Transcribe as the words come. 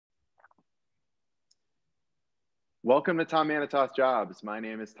Welcome to Tom Manitas Jobs. My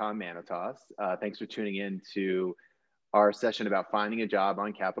name is Tom Manitas. Thanks for tuning in to our session about finding a job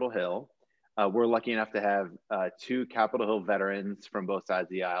on Capitol Hill. We're lucky enough to have two Capitol Hill veterans from both sides of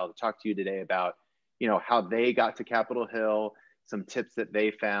the aisle to talk to you today about, how they got to Capitol Hill, some tips that they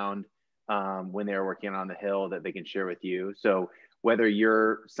found when they were working on the Hill that they can share with you. So whether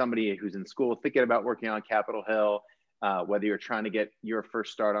you're somebody who's in school thinking about working on Capitol Hill, whether you're trying to get your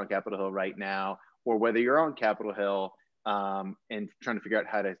first start on Capitol Hill right now, or whether you're on Capitol Hill and trying to figure out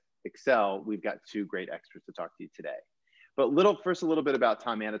how to excel, we've got two great experts to talk to you today. But first, a little bit about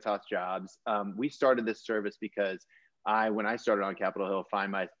Tom Manitas Jobs. We started this service because when I started on Capitol Hill,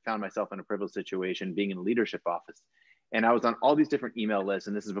 found myself in a privileged situation being in a leadership office. And I was on all these different email lists,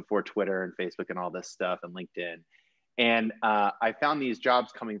 and this is before Twitter and Facebook and all this stuff and LinkedIn. And I found these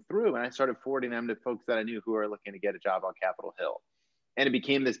jobs coming through, and I started forwarding them to folks that I knew who were looking to get a job on Capitol Hill. And it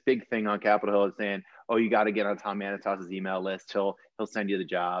became this big thing on Capitol Hill saying, oh, you got to get on Tom Manitas's email list. He'll send you the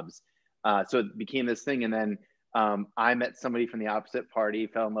jobs. So it became this thing. And then I met somebody from the opposite party,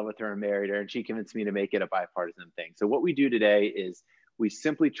 fell in love with her and married her, and she convinced me to make it a bipartisan thing. So what we do today is we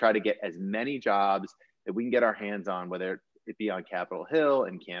simply try to get as many jobs that we can get our hands on, whether it be on Capitol Hill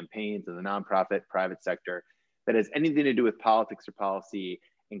and campaigns in the nonprofit, private sector, that has anything to do with politics or policy,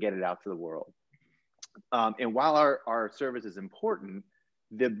 and get it out to the world. And while our service is important,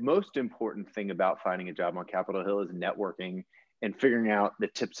 the most important thing about finding a job on Capitol Hill is networking and figuring out the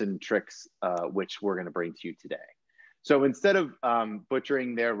tips and tricks, which we're going to bring to you today. So instead of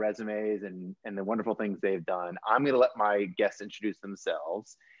butchering their resumes and the wonderful things they've done, I'm going to let my guests introduce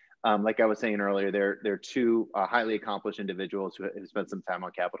themselves. Like I was saying earlier, they're two highly accomplished individuals who have spent some time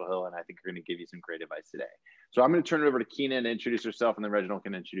on Capitol Hill, and I think are going to give you some great advice today. So I'm going to turn it over to Keenan to introduce herself, and then Reginald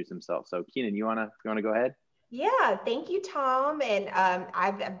can introduce himself. So Keenan, you wanna go ahead? Yeah, thank you, Tom. And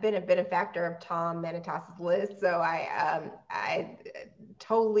I've been a benefactor of Tom Manitas's list, so I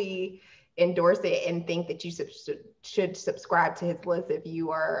totally endorse it and think that you should subscribe to his list if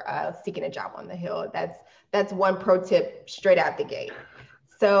you are seeking a job on the Hill. That's one pro tip straight out the gate.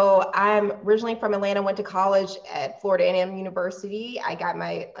 So I'm originally from Atlanta, went to college at Florida A&M University. I got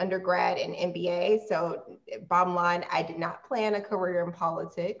my undergrad and MBA. So bottom line, I did not plan a career in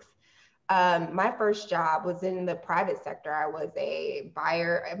politics. My first job was in the private sector. I was a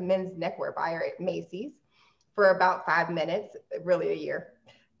men's neckwear buyer at Macy's for about 5 minutes, really a year.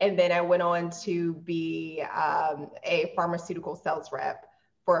 And then I went on to be a pharmaceutical sales rep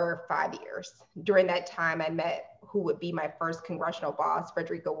for 5 years. During that time, I met who would be my first congressional boss,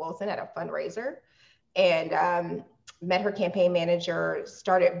 Frederica Wilson, at a fundraiser, and met her campaign manager,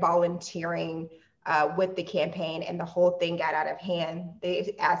 started volunteering with the campaign, and the whole thing got out of hand.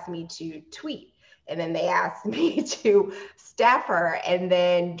 They asked me to tweet, and then they asked me to staff her and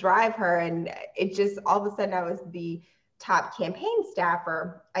then drive her. And it just, all of a sudden, I was the top campaign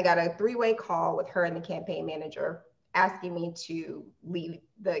staffer. I got a 3-way call with her and the campaign manager asking me to leave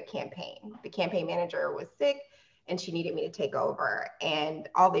the campaign. The campaign manager was sick and she needed me to take over. And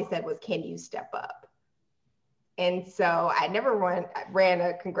all they said was, can you step up? And so I never ran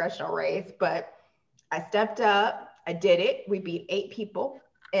a congressional race, but I stepped up, I did it. We beat 8 people,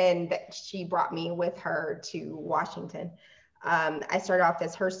 and she brought me with her to Washington. I started off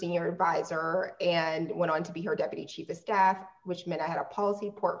as her senior advisor and went on to be her deputy chief of staff, which meant I had a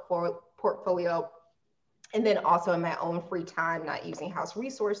policy portfolio. And then also in my own free time, not using house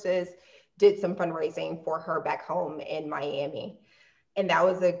resources, did some fundraising for her back home in Miami. And that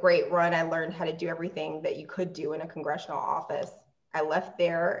was a great run. I learned how to do everything that you could do in a congressional office. I left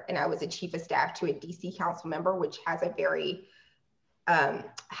there and I was a chief of staff to a DC council member, which has a very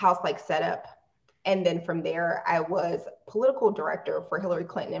house-like setup. And then from there, I was political director for Hillary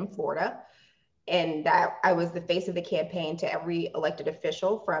Clinton in Florida. And that I was the face of the campaign to every elected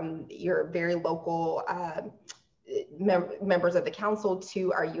official, from your very local members of the council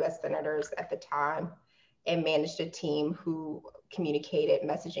to our US senators at the time, and managed a team who communicated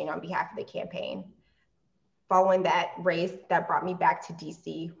messaging on behalf of the campaign. Following that race, that brought me back to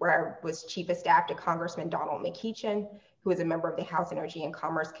DC, where I was chief of staff to Congressman Donald McEachin, who was a member of the House Energy and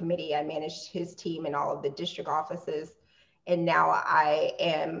Commerce Committee. I managed his team in all of the district offices. And now I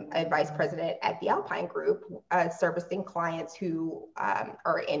am a vice president at the Alpine Group, servicing clients who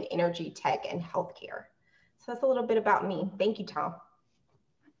are in energy, tech, and healthcare. So that's a little bit about me. Thank you, Tom.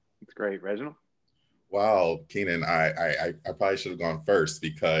 That's great. Reginald? Wow, Keenan, I probably should have gone first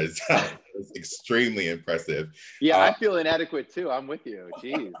because it was extremely impressive. Yeah, I feel inadequate too. I'm with you.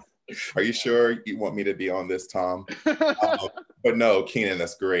 Jeez. Are you sure you want me to be on this, Tom? But no, Keenan,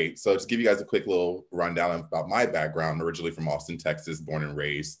 that's great. So just give you guys a quick little rundown about my background. I'm originally from Austin, Texas, born and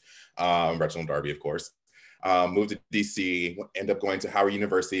raised. Reginald Darby, of course. moved to DC, ended up going to Howard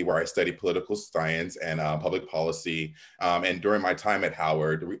University, where I studied political science and public policy. And during my time at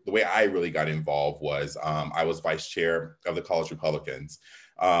Howard, the way I really got involved was I was vice chair of the College Republicans.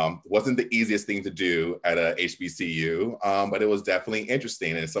 Wasn't the easiest thing to do at a HBCU, but it was definitely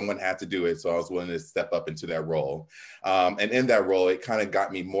interesting, and someone had to do it, so I was willing to step up into that role. And in that role, it kind of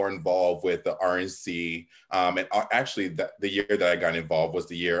got me more involved with the RNC. And actually, the year that I got involved was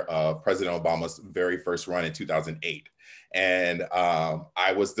the year of President Obama's very first run in 2008. And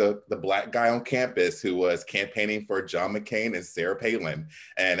I was the Black guy on campus who was campaigning for John McCain and Sarah Palin.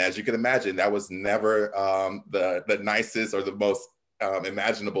 And as you can imagine, that was never the nicest or the most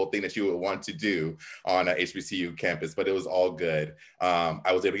imaginable thing that you would want to do on a HBCU campus, but it was all good.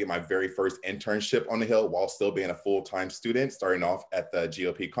 I was able to get my very first internship on the Hill while still being a full-time student, starting off at the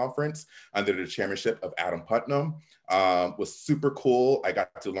GOP conference under the chairmanship of Adam Putnam. Was super cool. I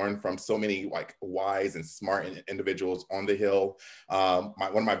got to learn from so many like wise and smart individuals on the Hill. One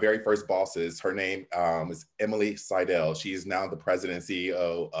of my very first bosses, her name is Emily Seidel. She is now the president and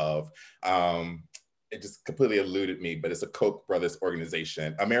CEO of it just completely eluded me, but it's a Koch brothers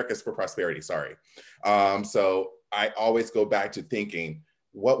organization, Americans for Prosperity, sorry. So I always go back to thinking,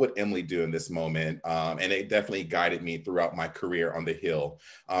 what would Emily do in this moment? And it definitely guided me throughout my career on the Hill.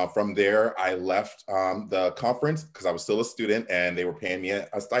 From there, I left the conference because I was still a student and they were paying me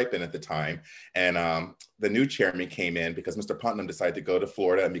a stipend at the time. And the new chairman came in because Mr. Putnam decided to go to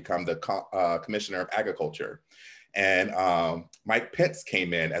Florida and become the Commissioner of Agriculture. And Mike Pence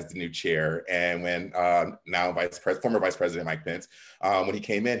came in as the new chair. And when former Vice President Mike Pence, when he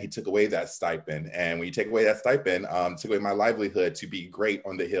came in, he took away that stipend. And when you take away that stipend, took away my livelihood to be great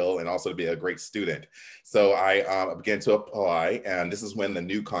on the Hill and also to be a great student. So I began to apply. And this is when the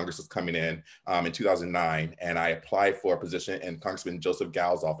new Congress was coming in 2009. And I applied for a position in Congressman Joseph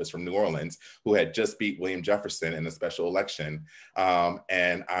Gow's office from New Orleans, who had just beat William Jefferson in a special election.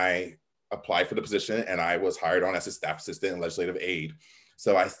 And I applied for the position and I was hired on as a staff assistant and legislative aide.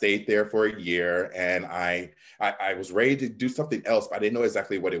 So I stayed there for a year and I was ready to do something else, but I didn't know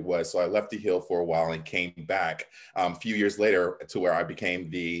exactly what it was. So I left the Hill for a while and came back a few years later to where I became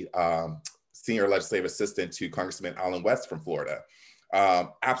the senior legislative assistant to Congressman Allen West from Florida.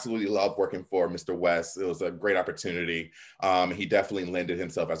 Absolutely loved working for Mr. West. It was a great opportunity. He definitely lended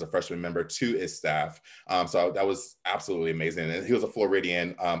himself as a freshman member to his staff. So that was absolutely amazing. And he was a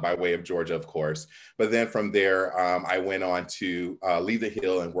Floridian by way of Georgia, of course. But then from there, I went on to leave the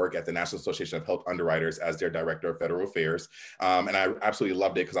Hill and work at the National Association of Health Underwriters as their Director of Federal Affairs. And I absolutely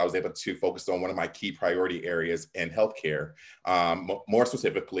loved it because I was able to focus on one of my key priority areas in healthcare, more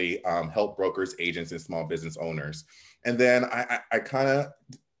specifically, health brokers, agents, and small business owners. And then I kind of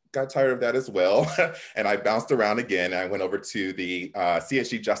got tired of that as well. And I bounced around again. I went over to the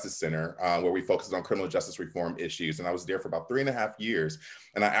CSG Justice Center, where we focused on criminal justice reform issues. And I was there for about 3.5 years.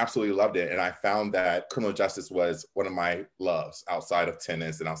 And I absolutely loved it. And I found that criminal justice was one of my loves outside of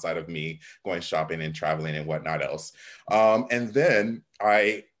tennis and outside of me going shopping and traveling and whatnot else. And then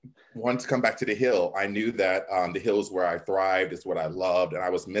I wanted to come back to the Hill. I knew that the Hill is where I thrived, it's what I loved, and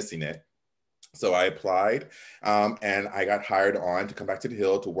I was missing it. So I applied and I got hired on to come back to the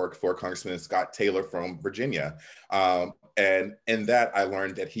Hill to work for Congressman Scott Taylor from Virginia. And in that, I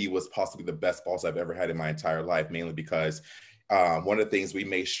learned that he was possibly the best boss I've ever had in my entire life, mainly because one of the things we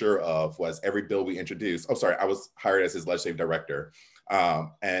made sure of was every bill we introduced. I was hired as his legislative director.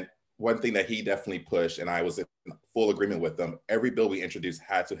 And one thing that he definitely pushed, and I was in full agreement with them, every bill we introduced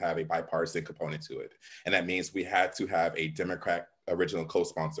had to have a bipartisan component to it. And that means we had to have a Democrat original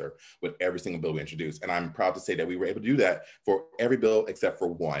co-sponsor with every single bill we introduced. And I'm proud to say that we were able to do that for every bill except for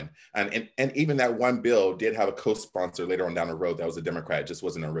one. And even that one bill did have a co-sponsor later on down the road that was a Democrat, just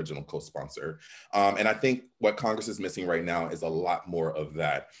wasn't an original co-sponsor. And I think what Congress is missing right now is a lot more of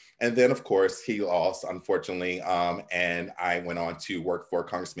that. And then, of course, he lost, unfortunately, and I went on to work for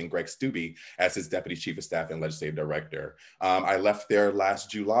Congressman Greg Steube as his Deputy Chief of Staff and Legislative Director. I left there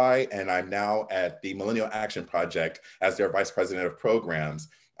last July, and I'm now at the Millennial Action Project as their Vice President of Programs,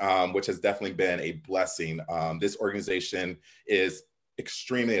 which has definitely been a blessing. This organization is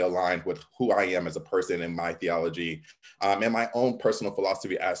extremely aligned with who I am as a person and my theology and my own personal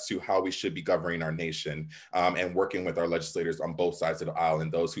philosophy as to how we should be governing our nation and working with our legislators on both sides of the aisle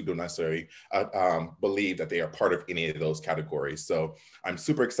and those who don't necessarily believe that they are part of any of those categories. So I'm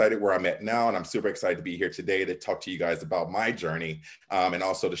super excited where I'm at now, and I'm super excited to be here today to talk to you guys about my journey and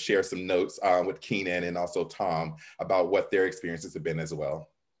also to share some notes with Keenan and also Tom about what their experiences have been as well.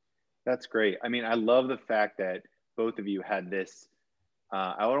 That's great. I mean, I love the fact that both of you had this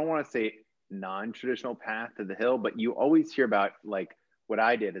I don't want to say non-traditional path to the Hill, but you always hear about, like, what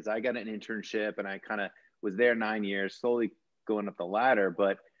I did is I got an internship and I kind of was there 9 years, slowly going up the ladder.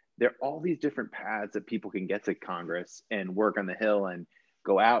 But there are all these different paths that people can get to Congress and work on the Hill and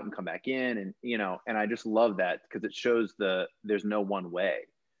go out and come back in. And, and I just love that because it shows there's no one way.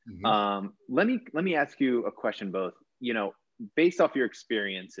 Mm-hmm. Let me ask you a question, both, based off your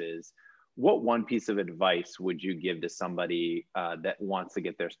experiences, what one piece of advice would you give to somebody that wants to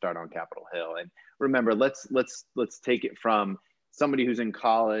get their start on Capitol Hill? And remember, let's take it from somebody who's in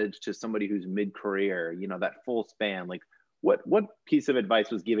college to somebody who's mid-career, that full span. Like what piece of advice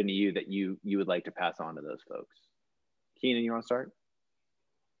was given to you that you would like to pass on to those folks? Keenan, you want to start?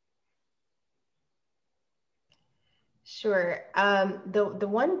 Sure. The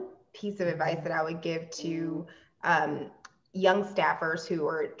one piece of advice that I would give to young staffers who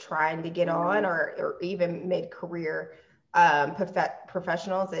are trying to get on or even mid-career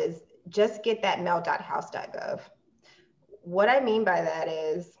professionals is just get that mail.house.gov. What I mean by that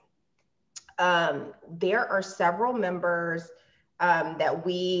is there are several members that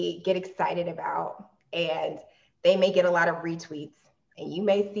we get excited about, and they may get a lot of retweets, and you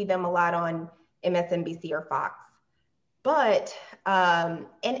may see them a lot on MSNBC or Fox, but and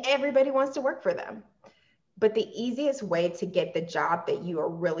everybody wants to work for them. But the easiest way to get the job that you are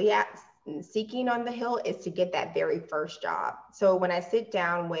really seeking on the Hill is to get that very first job. So when I sit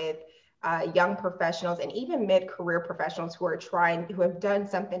down with young professionals and even mid-career professionals who have done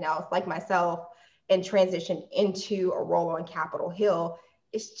something else like myself and transitioned into a role on Capitol Hill,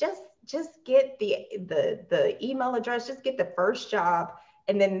 it's just get the email address, just get the first job,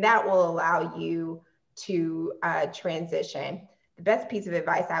 and then that will allow you to transition. The best piece of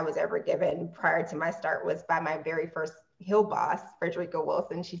advice I was ever given prior to my start was by my very first Hill boss, Frederica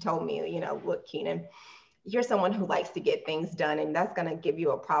Wilson. She told me, look, Keenan, you're someone who likes to get things done, and that's going to give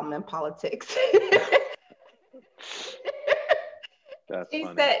you a problem in politics. She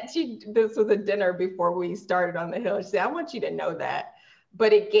said, this was a dinner before we started on the Hill. She said, I want you to know that.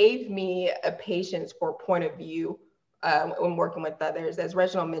 But it gave me a patience for point of view when working with others. As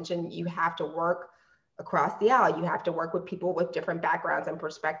Reginald mentioned, you have to work across the aisle. You have to work with people with different backgrounds and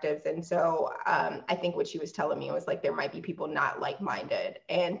perspectives. And so I think what she was telling me was like, there might be people not like-minded,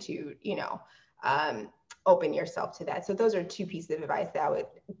 and to, open yourself to that. So those are two pieces of advice that I would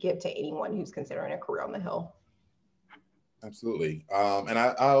give to anyone who's considering a career on the Hill. Absolutely. And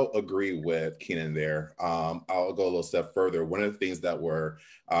I'll agree with Keenan there. I'll go a little step further. One of the things that were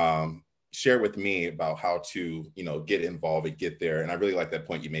shared with me about how to, get involved and get there. And I really like that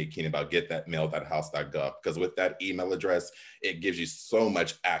point you made, Keenan, about get that mail.house.gov, because with that email address, it gives you so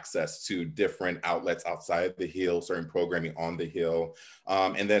much access to different outlets outside the Hill, certain programming on the Hill,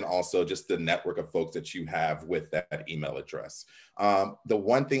 and then also just the network of folks that you have with that email address. The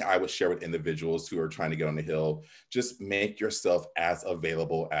one thing I would share with individuals who are trying to get on the Hill, just make yourself as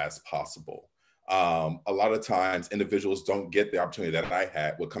available as possible. A lot of times individuals don't get the opportunity that I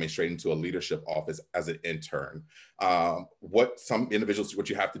had with coming straight into a leadership office as an intern. What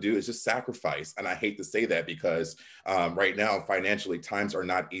you have to do is just sacrifice. And I hate to say that because right now, financially, times are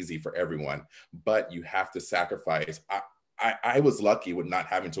not easy for everyone, but you have to sacrifice. I was lucky with not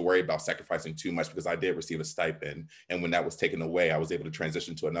having to worry about sacrificing too much because I did receive a stipend. And when that was taken away, I was able to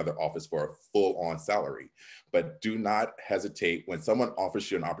transition to another office for a full-on salary. But do not hesitate when someone offers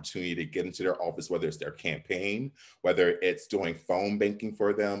you an opportunity to get into their office, whether it's their campaign, whether it's doing phone banking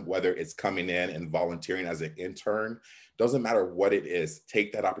for them, whether it's coming in and volunteering as an intern, doesn't matter what it is,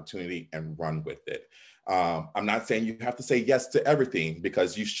 take that opportunity and run with it. I'm not saying you have to say yes to everything,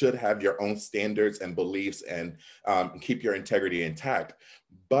 because you should have your own standards and beliefs and keep your integrity intact,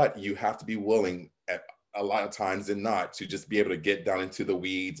 but you have to be willing at a lot of times than not to just be able to get down into the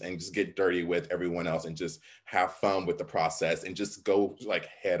weeds and just get dirty with everyone else and just have fun with the process and just go like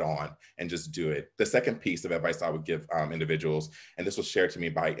head on and just do it. The second piece of advice I would give individuals, and this was shared to me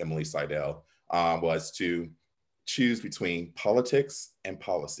by Emily Seidel, was to choose between politics and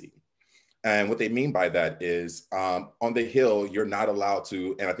policy. And what they mean by that is on the Hill, you're not allowed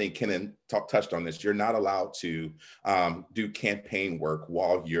to, and I think Keenan touched on this, you're not allowed to do campaign work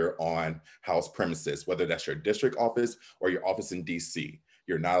while you're on House premises, whether that's your district office or your office in DC.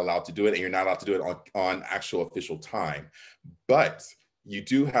 You're not allowed to do it, and you're not allowed to do it on actual official time. But you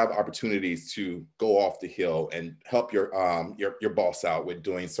do have opportunities to go off the Hill and help your boss out with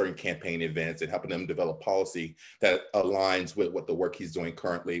doing certain campaign events and helping them develop policy that aligns with what the work he's doing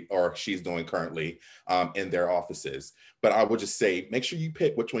currently or she's doing currently in their offices. But I would just say, make sure you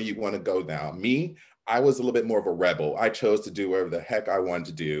pick which one you want to go down. Me, I was a little bit more of a rebel. I chose to do whatever the heck I wanted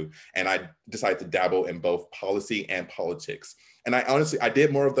to do. And I decided to dabble in both policy and politics. And I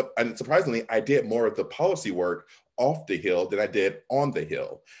did more of the policy work off the Hill than I did on the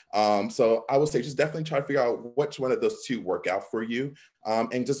Hill. So I would say just definitely try to figure out which one of those two work out for you,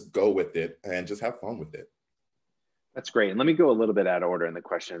 and just go with it and just have fun with it. That's great. And let me go a little bit out of order in the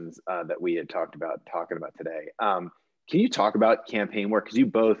questions that we had talking about today. Can you talk about campaign work? Because you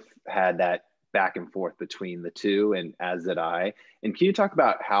both had that back and forth between the two, and as did I. And can you talk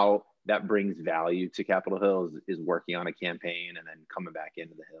about how that brings value to Capitol Hill is working on a campaign and then coming back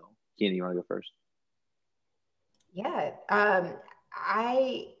into the Hill? Keenan, you want to go first? Yeah,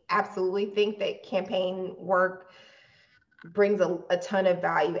 I absolutely think that campaign work brings a ton of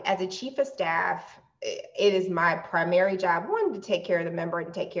value. As a chief of staff, it is my primary job, one, to take care of the member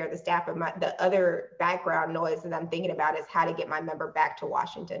and take care of the staff, but the other background noise that I'm thinking about is how to get my member back to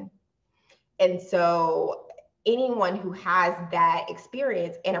Washington. And so anyone who has that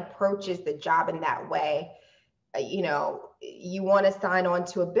experience and approaches the job in that way, you know, you want to sign on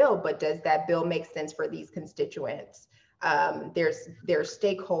to a bill, but does that bill make sense for these constituents? There's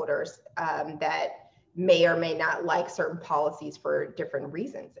stakeholders that may or may not like certain policies for different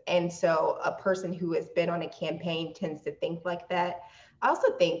reasons. And so a person who has been on a campaign tends to think like that. I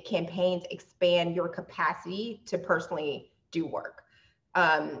also think campaigns expand your capacity to personally do work.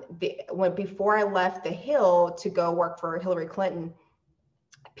 Before I left the Hill to go work for Hillary Clinton,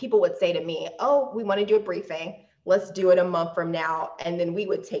 people would say to me, oh, we want to do a briefing. Let's do it a month from now. And then we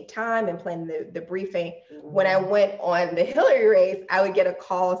would take time and plan the briefing. When I went on the Hillary race, I would get a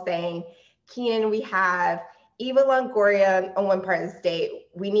call saying, Keenan, we have Eva Longoria on one part of the state.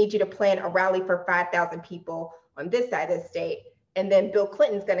 We need you to plan a rally for 5,000 people on this side of the state. And then Bill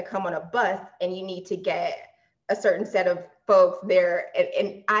Clinton's going to come on a bus and you need to get a certain set of folks there.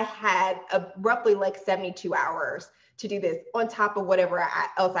 And I had roughly like 72 hours to do this on top of whatever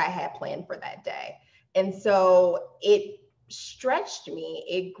else I had planned for that day. And so it stretched me,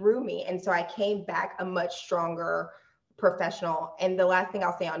 it grew me. And so I came back a much stronger professional. And the last thing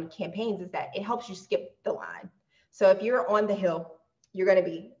I'll say on campaigns is that it helps you skip the line. So if you're on the Hill, you're going to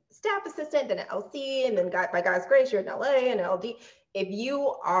be staff assistant, then an LC, and then by God's grace, you're in LA and an LD. If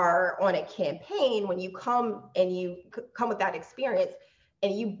you are on a campaign, when you come with that experience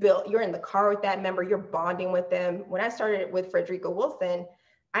and you're in the car with that member, you're bonding with them. When I started with Frederica Wilson,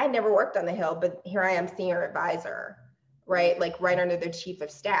 I had never worked on the Hill, but here I am, senior advisor, right? Like right under the chief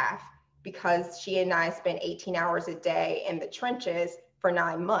of staff, because she and I spent 18 hours a day in the trenches for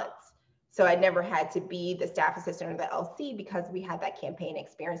 9 months. So I never had to be the staff assistant or the LC because we had that campaign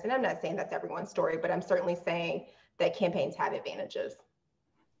experience. And I'm not saying that's everyone's story, but I'm certainly saying that campaigns have advantages.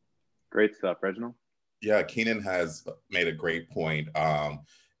 Great stuff, Reginald. Yeah, Keenan has made a great point.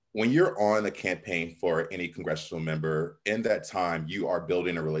 When you're on a campaign for any congressional member, in that time, you are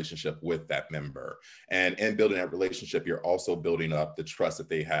building a relationship with that member. And in building that relationship, you're also building up the trust that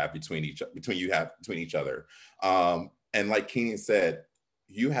they have between each other. And like Keenan said,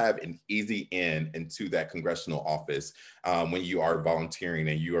 you have an easy in into that congressional office when you are volunteering,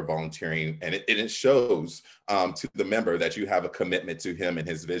 and it shows to the member that you have a commitment to him and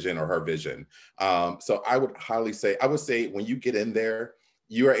his vision or her vision. So I would say when you get in there,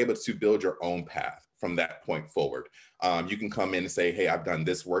 you are able to build your own path from that point forward. You can come in and say, hey, I've done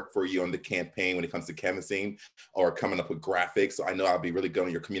this work for you on the campaign when it comes to canvassing or coming up with graphics. So I know I'll be really good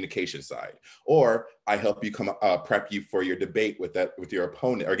on your communication side. Or I help you prep you for your debate with your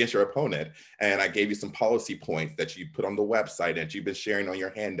opponent or against your opponent. And I gave you some policy points that you put on the website and you've been sharing on your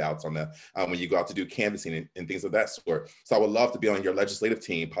handouts on when you go out to do canvassing and things of that sort. So I would love to be on your legislative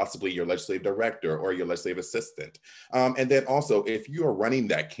team, possibly your legislative director or your legislative assistant. And then also, if you are running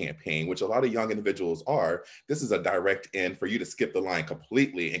that campaign, which a lot of young individuals are, this is a direct in for you to skip the line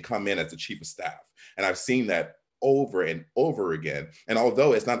completely and come in as the chief of staff. And I've seen that over and over again. And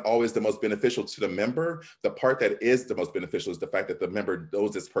although it's not always the most beneficial to the member, the part that is the most beneficial is the fact that the member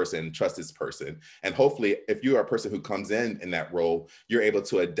knows this person, trusts this person. And hopefully, if you are a person who comes in that role, you're able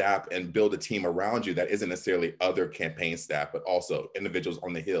to adapt and build a team around you that isn't necessarily other campaign staff, but also individuals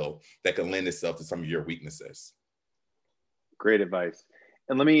on the Hill that can lend itself to some of your weaknesses. Great advice.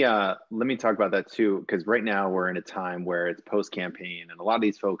 And let me talk about that too, because right now we're in a time where it's post-campaign, and a lot of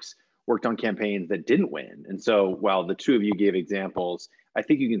these folks worked on campaigns that didn't win. And so while the two of you gave examples, I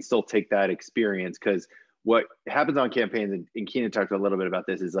think you can still take that experience, because what happens on campaigns, and Keenan talked a little bit about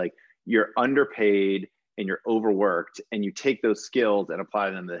this, is like you're underpaid and you're overworked, and you take those skills and apply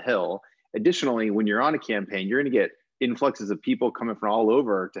them to the Hill. Additionally, when you're on a campaign, you're going to get influxes of people coming from all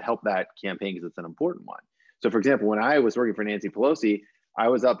over to help that campaign because it's an important one. So for example, when I was working for Nancy Pelosi, I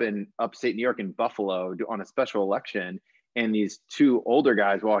was up in upstate New York in Buffalo on a special election, and these two older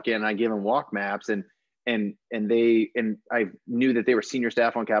guys walk in and I gave them walk maps, and I knew that they were senior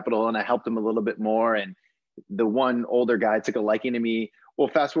staff on Capitol Hill, and I helped them a little bit more. And the one older guy took a liking to me. Well,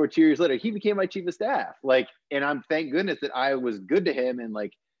 fast forward 2 years later, he became my chief of staff. Like, and I'm thank goodness that I was good to him and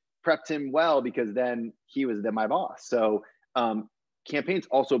like prepped him well, because then he was then my boss. So campaigns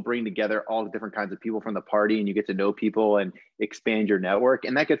also bring together all the different kinds of people from the party, and you get to know people and expand your network.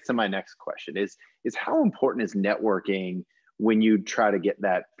 And that gets to my next question is how important is networking when you try to get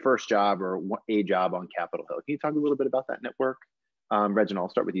that first job or a job on Capitol Hill? Can you talk a little bit about that network? Reginald, I'll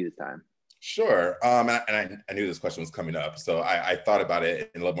start with you this time. Sure. I knew this question was coming up. So I thought about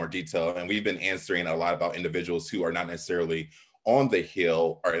it in a little more detail. And we've been answering a lot about individuals who are not necessarily on the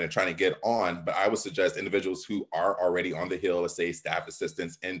Hill or trying to get on, but I would suggest individuals who are already on the Hill, let's say staff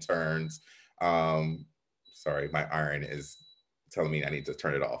assistants, interns. Sorry, my iron is telling me I need to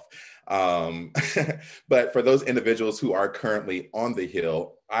turn it off. But for those individuals who are currently on the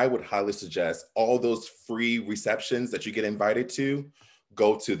Hill, I would highly suggest all those free receptions that you get invited to,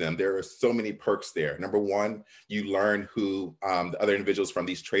 go to them. There are so many perks there. Number one, you learn who the other individuals from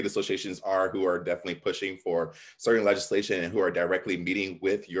these trade associations are, who are definitely pushing for certain legislation and who are directly meeting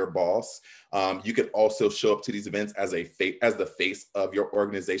with your boss. You could also show up to these events as the face of your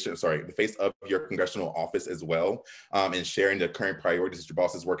organization, the face of your congressional office as well, and sharing the current priorities that your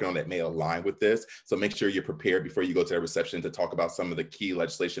boss is working on that may align with this. So make sure you're prepared before you go to that reception to talk about some of the key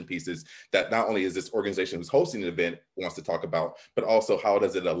legislation pieces that not only is this organization who's hosting the event wants to talk about, but also how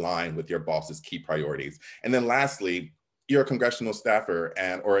does it align with your boss's key priorities. And then lastly, you're a congressional staffer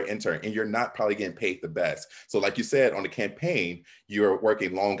or an intern, and you're not probably getting paid the best. So like you said, on the campaign, you're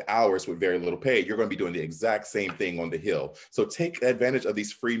working long hours with very little pay. You're going to be doing the exact same thing on the Hill. So take advantage of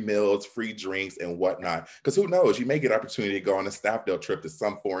these free meals, free drinks, and whatnot, because who knows, you may get opportunity to go on a staff day trip to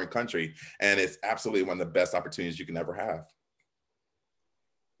some foreign country, and it's absolutely one of the best opportunities you can ever have.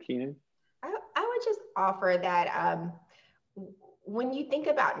 Keenan? I would just offer that when you think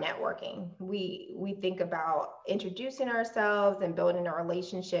about networking, we think about introducing ourselves and building a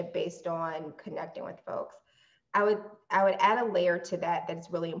relationship based on connecting with folks. I would add a layer to that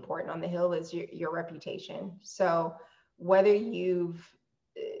that's really important on the Hill is your reputation. So whether you've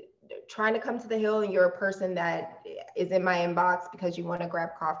trying to come to the Hill and you're a person that is in my inbox because you want to grab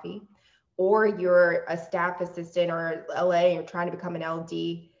coffee, or you're a staff assistant or LA, you're trying to become an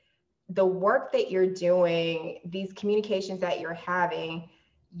LD, the work that you're doing, these communications that you're having,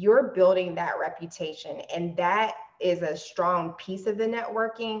 you're building that reputation. And that is a strong piece of the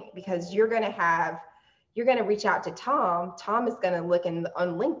networking, because you're going to reach out to Tom. Tom is going to look on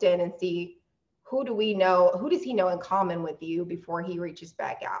LinkedIn and see, who does he know in common with you before he reaches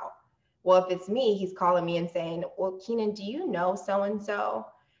back out? Well, if it's me, he's calling me and saying, well, Keenan, do you know so-and-so?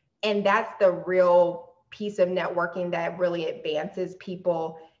 And that's the real piece of networking that really advances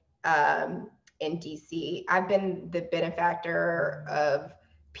people in DC. I've been the benefactor of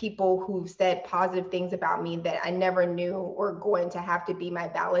people who've said positive things about me that I never knew were going to have to be my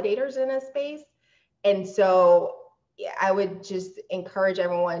validators in a space. And so I would just encourage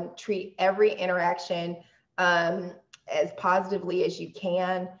everyone, treat every interaction as positively as you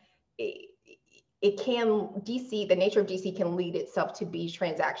can. The nature of DC can lead itself to be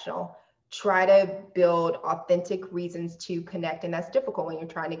transactional. Try to build authentic reasons to connect. And that's difficult when you're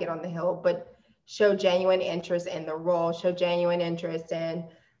trying to get on the Hill, but show genuine interest in the role, show genuine interest in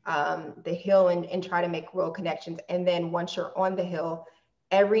the Hill, and try to make real connections. And then once you're on the Hill,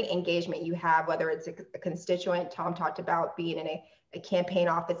 every engagement you have, whether it's a constituent, Tom talked about being in a campaign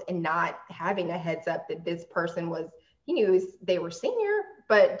office and not having a heads up that this person he knew they were senior,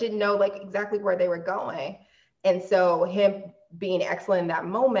 but didn't know like exactly where they were going. And so him being excellent in that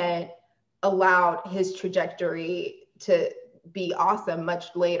moment allowed his trajectory to be awesome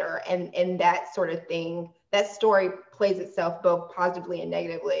much later. And that sort of thing, that story plays itself both positively and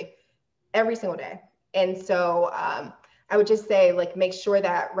negatively every single day. And so I would just say, like, make sure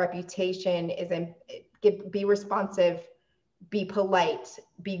that reputation be responsive, be polite,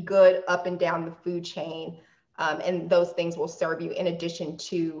 be good up and down the food chain. And those things will serve you in addition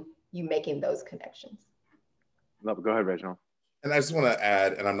to you making those connections. Go ahead, Reginald. And I just want to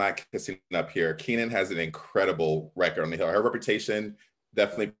add, and I'm not kissing up here, Keenan has an incredible record on the Hill. Her reputation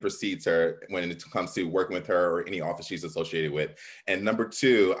definitely precedes her when it comes to working with her or any office she's associated with. And number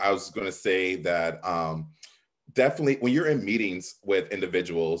two, I was going to say that definitely when you're in meetings with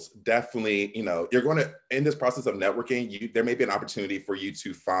individuals, definitely, you're going to, in this process of networking, there may be an opportunity for you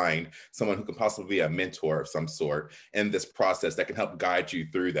to find someone who can possibly be a mentor of some sort in this process that can help guide you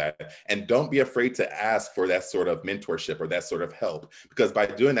through that. And don't be afraid to ask for that sort of mentorship or that sort of help, because by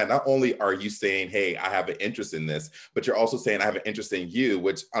doing that, not only are you saying, hey, I have an interest in this, but you're also saying I have an interest in you,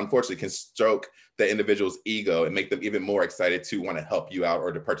 which unfortunately can stroke the individual's ego and make them even more excited to want to help you out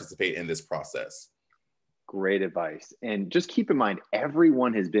or to participate in this process. Great advice. And just keep in mind,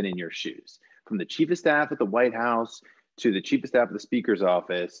 everyone has been in your shoes, from the chief of staff at the White House to the chief of staff at the speaker's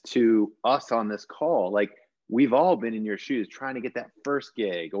office to us on this call. Like, we've all been in your shoes trying to get that first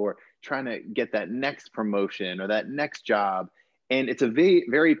gig or trying to get that next promotion or that next job. And it's a very,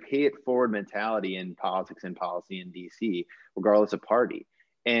 very pay it forward mentality in politics and policy in DC, regardless of party.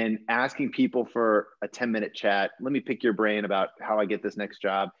 And asking people for a 10-minute chat, let me pick your brain about how I get this next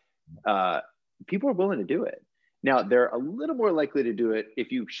job. People are willing to do it. Now, they're a little more likely to do it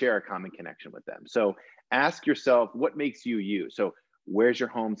if you share a common connection with them. So ask yourself, what makes you you? So where's your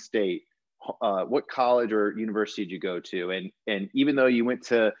home state? What college or university did you go to? And even though you went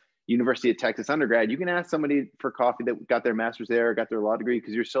to University of Texas undergrad, you can ask somebody for coffee that got their master's there or got their law degree,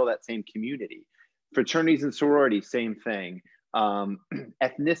 because you're still that same community. Fraternities and sororities, same thing.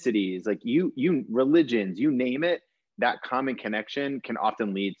 Ethnicities, like you religions, you name it, that common connection can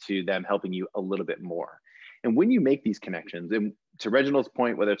often lead to them helping you a little bit more. And when you make these connections, and to Reginald's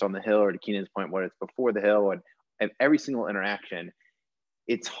point, whether it's on the Hill, or to Keenan's point, whether it's before the Hill, and every single interaction,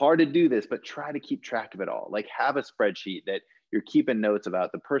 it's hard to do this, but try to keep track of it all. Like, have a spreadsheet that you're keeping notes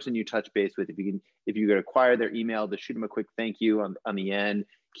about the person you touch base with. If you could acquire their email, to shoot them a quick thank you on the end.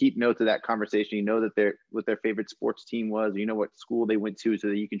 Keep notes of that conversation. You know that what their favorite sports team was. You know what school they went to, so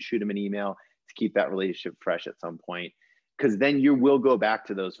that you can shoot them an email to keep that relationship fresh at some point. Because then you will go back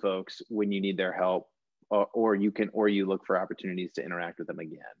to those folks when you need their help, or you look for opportunities to interact with them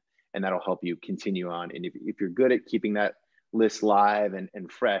again, and that'll help you continue on. And if you're good at keeping that list live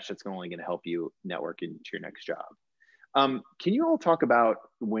and fresh, it's only going to help you network into your next job. Can you all talk about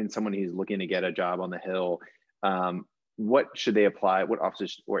when someone is looking to get a job on the Hill, what should they apply? What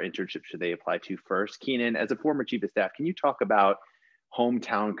offices or internships should they apply to first? Keenan, as a former chief of staff, can you talk about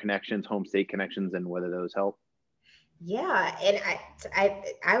hometown connections, home state connections, and whether those help? Yeah, and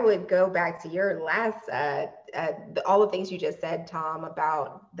I would go back to your last all the things you just said, Tom,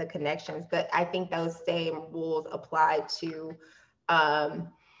 about the connections. But I think those same rules apply to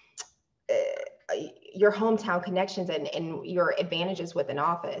your hometown connections and your advantages with an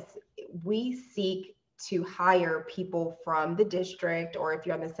office. We seek to hire people from the district, or if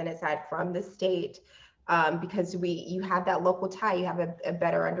you're on the Senate side, from the state, because you have that local tie, you have a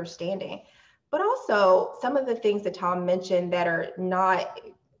better understanding. But also some of the things that Tom mentioned that are not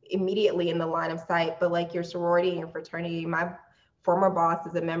immediately in the line of sight, but like your sorority and your fraternity. My former boss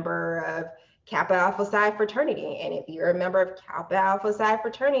is a member of Kappa Alpha Psi fraternity. And if you're a member of Kappa Alpha Psi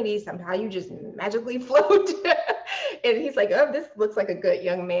fraternity, somehow you just magically float. And he's like, oh, this looks like a good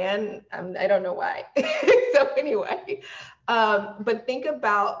young man. I don't know why. So anyway, but think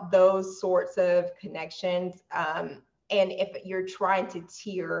about those sorts of connections. And if you're trying to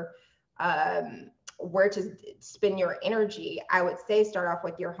tier where to spend your energy, I would say start off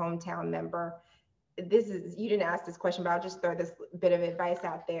with your hometown member. You didn't ask this question, but I'll just throw this bit of advice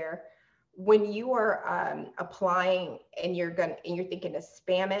out there. When you are applying and you're thinking to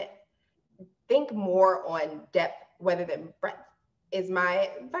spam it, think more on depth rather than breadth, is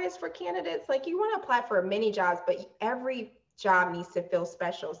my advice for candidates. Like, you want to apply for many jobs, but every job needs to feel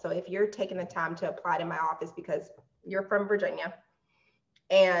special. So if you're taking the time to apply to my office because you're from Virginia,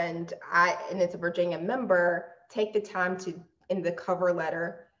 and it's a Virginia member, take the time to, in the cover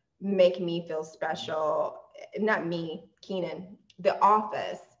letter, make me feel special. Not me, Keenan, the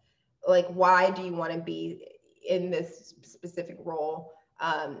office. Like, why do you want to be in this specific role,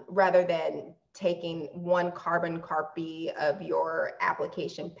 rather than taking one carbon copy of your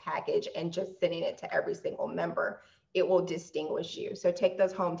application package and just sending it to every single member. It will distinguish you. So take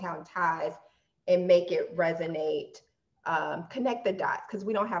those hometown ties and make it resonate. Connect the dots, because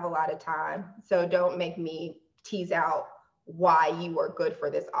we don't have a lot of time. So don't make me tease out why you are good for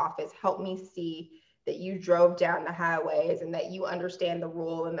this office. Help me see that you drove down the highways and that you understand the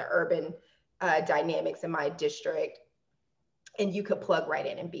rural and the urban dynamics in my district, and you could plug right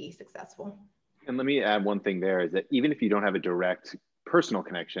in and be successful. And let me add one thing there, is that even if you don't have a direct personal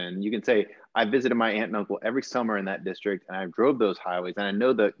connection, you can say, I visited my aunt and uncle every summer in that district, and I drove those highways, and I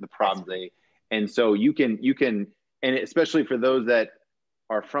know the problems and so you can, and especially for those that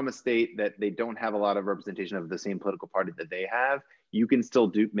are from a state that they don't have a lot of representation of the same political party that they have, you can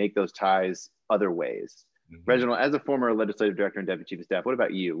still make those ties other ways. Mm-hmm. Reginald, as a former legislative director and deputy chief of staff, what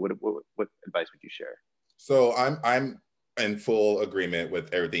about you? What advice would you share? So I'm in full agreement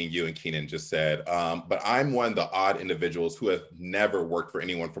with everything you and Keenan just said, but I'm one of the odd individuals who have never worked for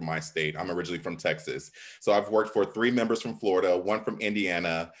anyone from my state. I'm originally from Texas. So I've worked for 3 members from Florida, 1 from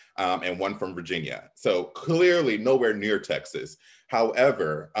Indiana, and 1 from Virginia. So clearly nowhere near Texas.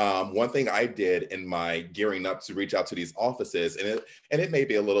 However, one thing I did in my gearing up to reach out to these offices, and it may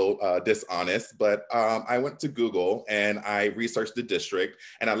be a little dishonest, but I went to Google and I researched the district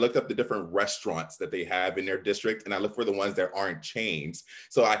and I looked up the different restaurants that they have in their district, and I looked for the ones that aren't chains,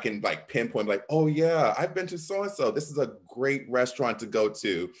 so I can like pinpoint like, oh yeah, I've been to so and so. This is a great restaurant to go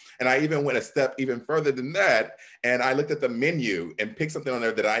to. And I even went a step even further than that, and I looked at the menu and picked something on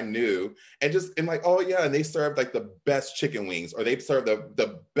there that I knew, and like, oh yeah, and they served like the best chicken wings, or they served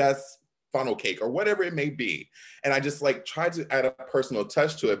the best funnel cake, or whatever it may be. And I just like tried to add a personal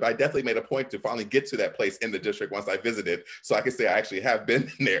touch to it, but I definitely made a point to finally get to that place in the district once I visited, so I could say I actually have been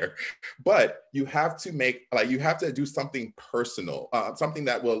there. But you have to you have to do something personal, something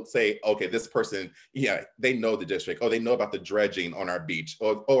that will say, okay, this person, yeah, they know the district, or they know about the dredging on our beach,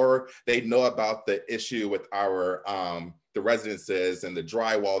 or they know about the issue with our the residences and the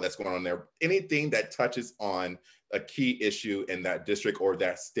drywall that's going on there. Anything that touches on a key issue in that district or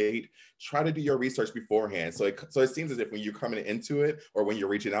that state, try to do your research beforehand. So it seems as if when you're coming into it or when you're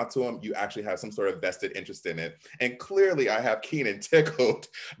reaching out to them, you actually have some sort of vested interest in it. And clearly I have Keenan tickled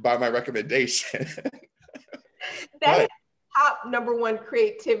by my recommendation. That is top #1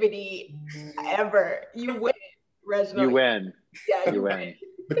 creativity ever. You win, Reginald. You win. Yeah, you win.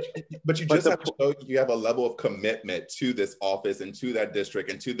 But you just have to show you have a level of commitment to this office and to that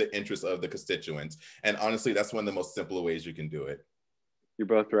district and to the interests of the constituents. And honestly, that's one of the most simple ways you can do it. You're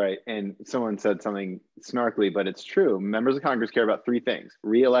both right. And someone said something snarkily, but it's true. Members of Congress care about 3 things: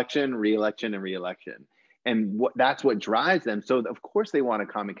 re-election, re-election, and re-election. And that's what drives them. So of course they want a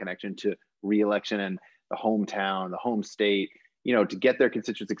common connection to re-election and the hometown, the home state, you know, to get their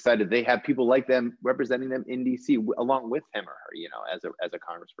constituents excited. They have people like them representing them in DC along with him or her, you know, as a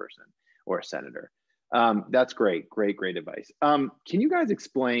congressperson or a senator. That's great, great advice. Can you guys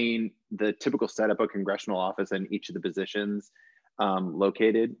explain the typical setup of congressional office and each of the positions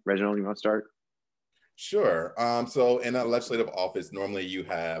located? Reginald, you want to start? Sure. So in a legislative office, normally you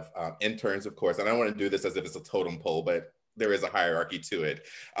have interns, of course, and I don't want to do this as if it's a totem pole, but there is a hierarchy to it.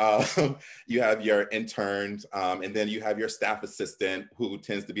 You have your interns, and then you have your staff assistant, who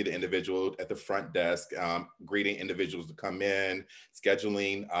tends to be the individual at the front desk, greeting individuals to come in,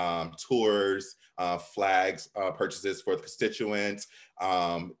 scheduling tours, flags, purchases for the constituents,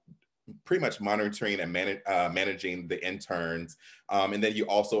 pretty much monitoring and managing the interns. And then you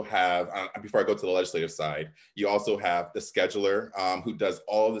also have, before I go to the legislative side, you also have the scheduler who does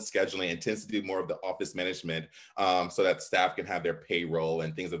all of the scheduling and tends to do more of the office management so that staff can have their payroll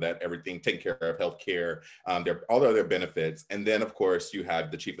and things of that, everything taken care of, healthcare, all of their benefits. And then of course you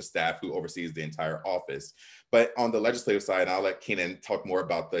have the chief of staff who oversees the entire office. But on the legislative side, I'll let Keenan talk more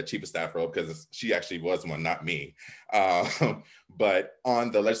about the chief of staff role because she actually was one, not me. But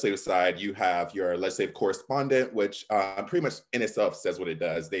on the legislative side, you have your legislative correspondent, which pretty much in itself says what it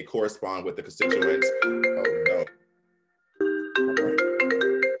does. They correspond with the constituents. Oh no.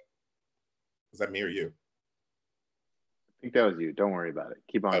 Was that me or you? I think that was you. Don't worry about it.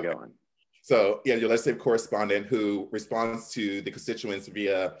 Keep on going. So yeah, your legislative correspondent who responds to the constituents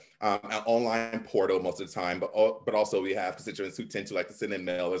via an online portal most of the time, but also we have constituents who tend to like to send in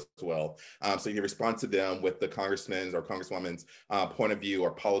mail as well. So you respond to them with the congressman's or congresswoman's point of view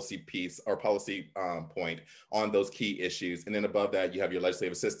or policy piece or policy point on those key issues. And then above that, you have your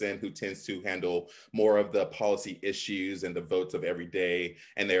legislative assistant who tends to handle more of the policy issues and the votes of every day.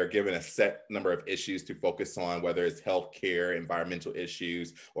 And they are given a set number of issues to focus on, whether it's healthcare, environmental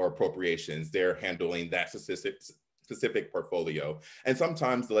issues, or appropriations. They're handling that specific portfolio. And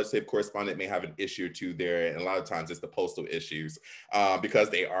sometimes the legislative correspondent may have an issue or two there. And a lot of times it's the postal issues because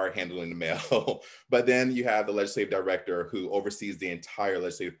they are handling the mail. But then you have the legislative director who oversees the entire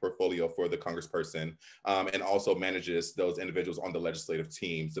legislative portfolio for the congressperson and also manages those individuals on the legislative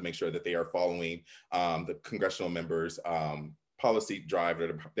teams to make sure that they are following the congressional members' policy drive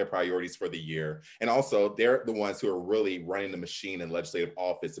or their priorities for the year. And also they're the ones who are really running the machine in legislative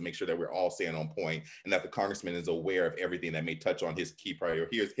office to make sure that we're all staying on point and that the congressman is aware of everything that may touch on his key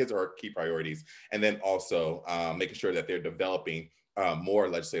priorities, his or her key priorities. And then also making sure that they're developing more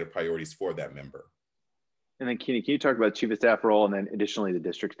legislative priorities for that member. And then Keenan, can you talk about chief of staff role and then additionally the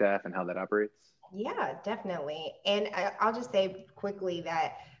district staff and how that operates? Yeah, definitely. And I'll just say quickly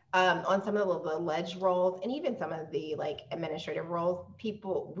that on some of the ledge roles and even some of the like administrative roles,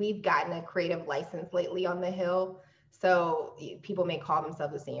 we've gotten a creative license lately on the Hill. So people may call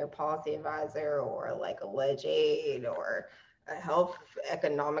themselves a senior policy advisor or like a ledge aide or a health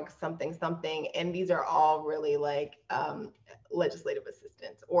economic something. And these are all really like legislative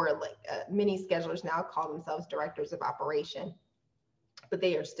assistants, or like many schedulers now call themselves directors of operation, but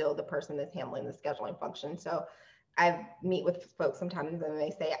they are still the person that's handling the scheduling function. So I meet with folks sometimes and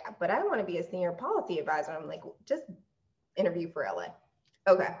they say, but I want to be a senior policy advisor. I'm like, just interview for LA.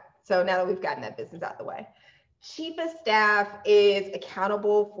 Okay. So now that we've gotten that business out of the way, chief of staff is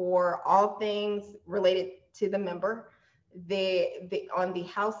accountable for all things related to the member. On the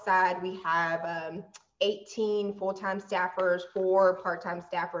House side, we have 18 full-time staffers, 4 part-time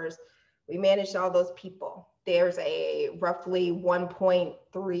staffers. We manage all those people. There's a roughly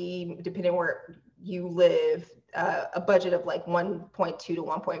 1.3, depending where you live, a budget of like 1.2 to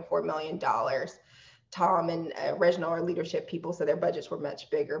 1.4 million dollars. Tom and Reginald are leadership people, so their budgets were much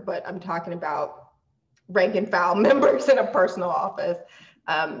bigger, but I'm talking about rank and file members in a personal office.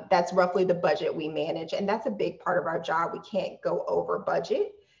 That's roughly the budget we manage, and that's a big part of our job. We can't go over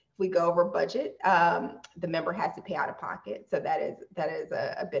budget. If we go over budget, the member has to pay out of pocket, so that is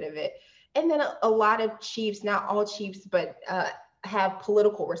a bit of it. And then a lot of chiefs, not all chiefs, but have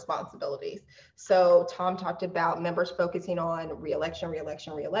political responsibilities. So Tom talked about members focusing on reelection.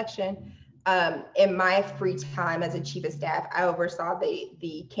 In my free time as a chief of staff, I oversaw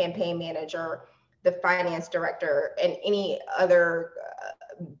the campaign manager, the finance director, and any other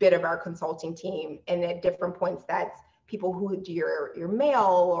bit of our consulting team. And at different points, that's people who do your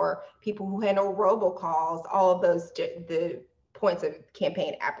mail or people who handle robocalls, all of those, the points of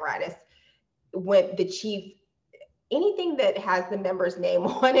campaign apparatus. When the chief, anything that has the member's name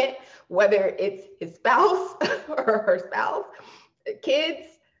on it, whether it's his spouse or her spouse, kids,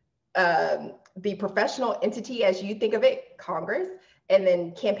 the professional entity as you think of it, Congress, and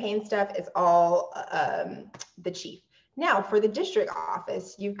then campaign stuff is all the chief. Now for the district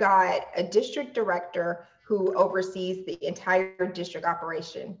office, you've got a district director who oversees the entire district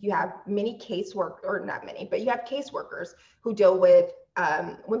operation. You have many casework, or not many, but you have caseworkers who deal with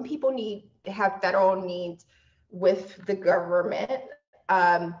when people have federal needs with the government.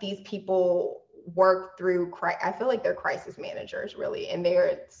 These people work through, I feel like they're crisis managers really, and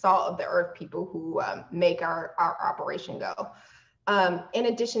they're salt of the earth people who make our operation go. In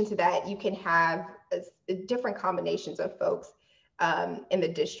addition to that, you can have different combinations of folks in the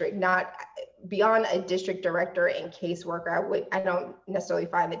district, not beyond a district director and caseworker. I don't necessarily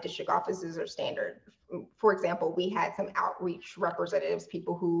find that district offices are standard. For example, we had some outreach representatives,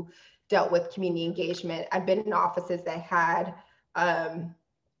 people who dealt with community engagement. I've been in offices that had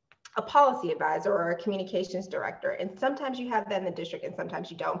a policy advisor or a communications director. And sometimes you have that in the district and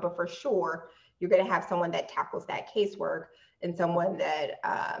sometimes you don't, but for sure, you're going to have someone that tackles that casework and someone that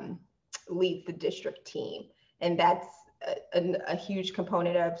leads the district team. And that's a huge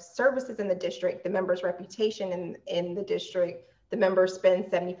component of services in the district, the member's reputation in the district. The member spends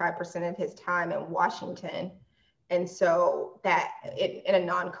 75% of his time in Washington. And so that in a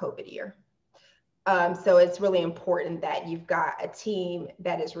non-COVID year. So it's really important that you've got a team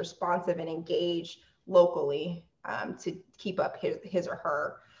that is responsive and engaged locally to keep up his or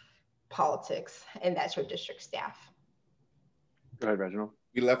her politics, and that's your district staff. Go ahead, Reginald.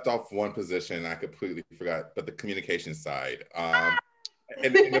 We left off one position, I completely forgot, but the communication side.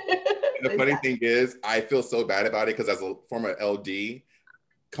 And the funny thing is, I feel so bad about it because as a former LD,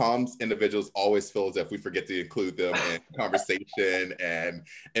 comms individuals always feel as if we forget to include them in conversation and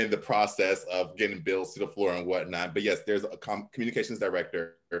in the process of getting bills to the floor and whatnot. But yes, there's a communications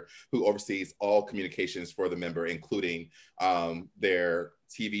director who oversees all communications for the member, including their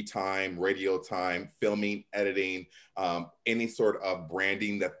TV time, radio time, filming, editing, any sort of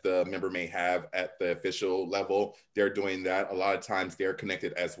branding that the member may have at the official level. They're doing that. A lot of times they're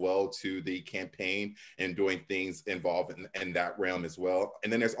connected as well to the campaign and doing things involved in that realm as well.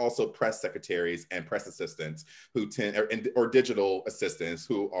 And then there's also press secretaries and press assistants who or digital assistants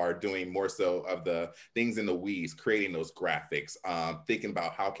who are doing more so of the things in the weeds, creating those graphics, thinking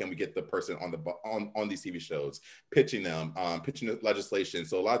about how can we get the person on these TV shows, pitching them, pitching the legislation.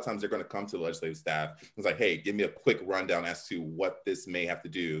 So a lot of times they're going to come to the legislative staff. It's like, hey, give me a quick rundown as to what this may have to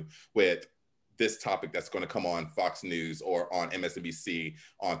do with this topic that's going to come on Fox News or on MSNBC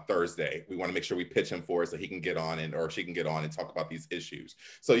on Thursday. We want to make sure we pitch him for it so he can get on or she can get on and talk about these issues.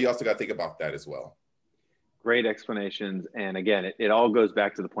 So you also got to think about that as well. Great explanations. And again, it all goes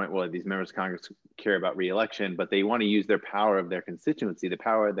back to the point where these members of Congress care about re-election, but they want to use their power of their constituency, the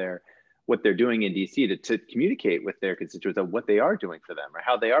power of what they're doing in DC to communicate with their constituents of what they are doing for them or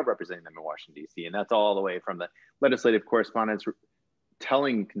how they are representing them in Washington, DC. And that's all the way from the legislative correspondence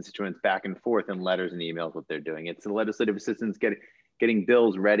telling constituents back and forth in letters and emails what they're doing. It's the legislative assistants getting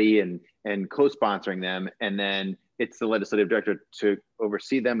bills ready and co-sponsoring them. And then it's the legislative director to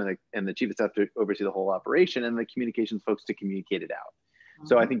oversee them and the chief of staff to oversee the whole operation and the communications folks to communicate it out. Mm-hmm.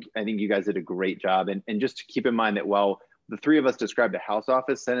 So I think you guys did a great job. And just to keep in mind that while the three of us described a House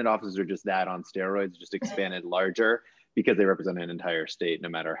office. Senate offices are just that on steroids, just expanded larger because they represent an entire state, no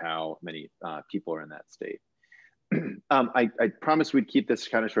matter how many people are in that state. I promised we'd keep this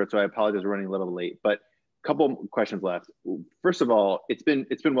kind of short, so I apologize, we're running a little late, but a couple questions left. First of all, it's been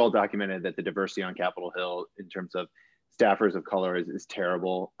well documented that the diversity on Capitol Hill in terms of staffers of color is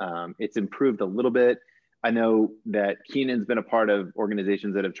terrible. It's improved a little bit. I know that Keenan's been a part of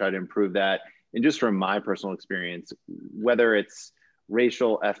organizations that have tried to improve that. And just from my personal experience, whether it's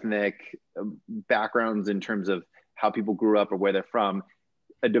racial, ethnic backgrounds in terms of how people grew up or where they're from,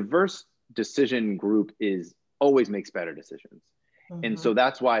 a diverse decision group always makes better decisions. Mm-hmm. And so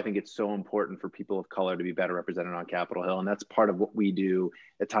that's why I think it's so important for people of color to be better represented on Capitol Hill. And that's part of what we do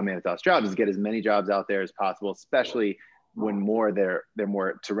at Tom Manitas Jobs, is get as many jobs out there as possible, especially when they're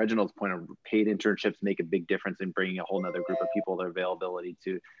more, to Reginald's point, of paid internships make a big difference in bringing a whole nother group of people their availability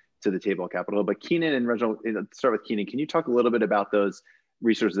to the table at Capitol Hill. But Keenan and Reginald, let's start with Keenan. Can you talk a little bit about those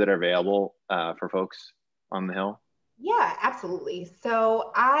resources that are available for folks on the Hill? Yeah, absolutely.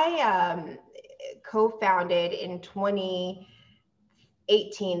 So I co-founded in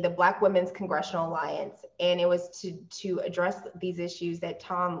 2018 the Black Women's Congressional Alliance, and it was to address these issues that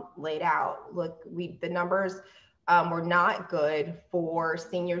Tom laid out. Look, the numbers were not good for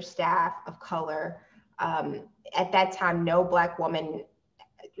senior staff of color. At that time, no Black woman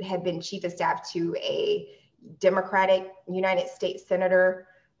had been chief of staff to a Democratic United States senator,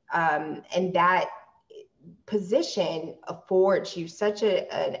 and that position affords you such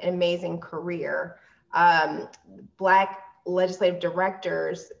an amazing career. Black legislative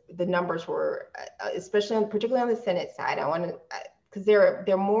directors, the numbers were, particularly on the Senate side, because they're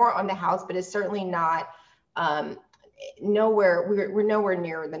more on the House, but it's certainly not we're nowhere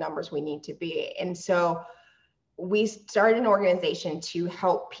near the numbers we need to be. And so we started an organization to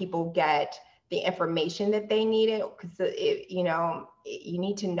help people get the information that they needed, because you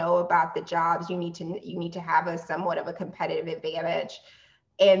need to know about the jobs. You need to have a somewhat of a competitive advantage,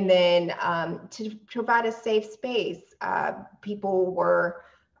 and then to provide a safe space. People were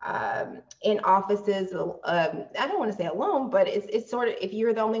in offices. I don't want to say alone, but it's sort of, if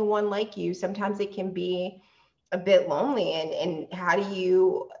you're the only one like you, sometimes it can be a bit lonely. And how do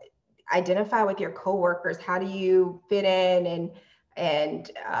you identify with your coworkers? How do you fit in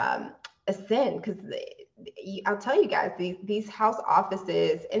and ascend? Because I'll tell you guys, these House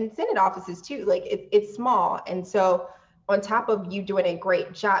offices and Senate offices too, like it's small. And so on top of you doing a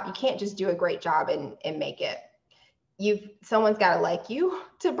great job, you can't just do a great job and make it. Someone's got to like you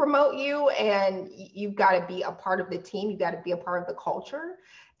to promote you, and you've got to be a part of the team. You've got to be a part of the culture.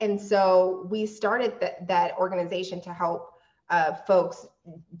 And so we started that organization to help folks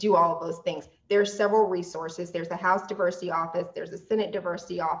do all of those things. There's several resources. There's a House Diversity Office. There's a Senate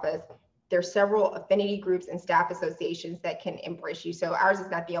Diversity Office. There's several affinity groups and staff associations that can embrace you. So ours is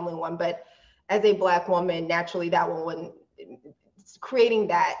not the only one, but as a Black woman, naturally that one, creating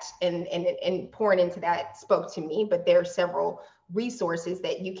that and pouring into that spoke to me. But there are several resources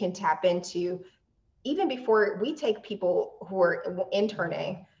that you can tap into even before we take people who are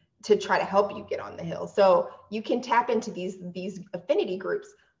interning to try to help you get on the Hill. So you can tap into these affinity groups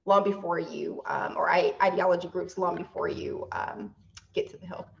long before you, or ideology groups long before you get to the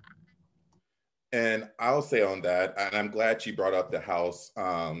Hill. And I'll say on that, and I'm glad you brought up the House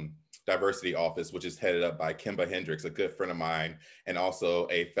Diversity Office, which is headed up by Kimba Hendricks, a good friend of mine, and also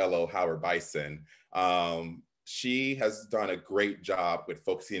a fellow Howard Bison. She has done a great job with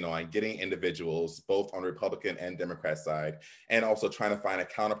focusing on getting individuals both on the Republican and Democrat side, and also trying to find a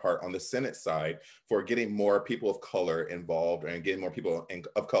counterpart on the Senate side for getting more people of color involved and getting more people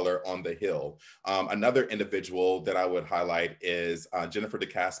of color on the Hill. Another individual that I would highlight is Jennifer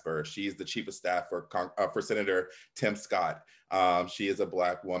DeCasper. She's the chief of staff for Senator Tim Scott. She is a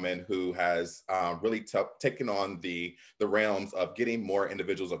Black woman who has really taken on the realms of getting more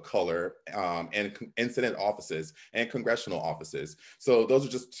individuals of color in Senate offices and congressional offices. So those are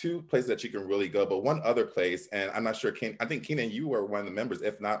just two places that you can really go. But one other place, and I'm not sure, I think Keenan, you were one of the members,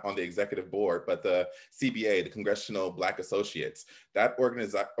 if not on the executive board, but the CBA, the Congressional Black Associates, that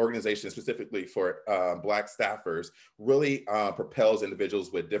organization specifically for Black staffers really propels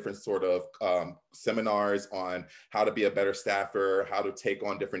individuals with different sort of seminars on how to be a better staffer, how to take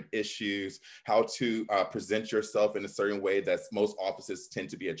on different issues, how to present yourself in a certain way that most offices tend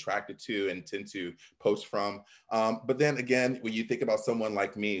to be attracted to and tend to poach from. But then again, when you think about someone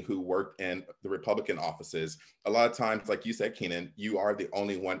like me who worked in the Republican offices, a lot of times, like you said, Keenan, you are the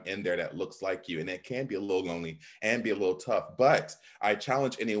only one in there that looks like you, and it can be a little lonely and be a little tough. But I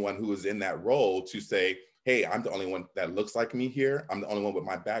challenge anyone who is in that role to say, hey, I'm the only one that looks like me here. I'm the only one with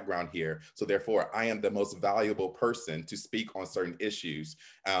my background here. So therefore, I am the most valuable person to speak on certain issues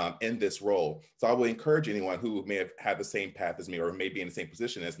in this role. So I will encourage anyone who may have had the same path as me or may be in the same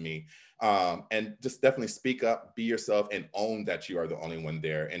position as me, and just definitely speak up, be yourself, and own that you are the only one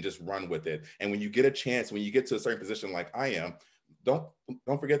there, and just run with it. And when you get a chance, when you get to a certain position like I am, don't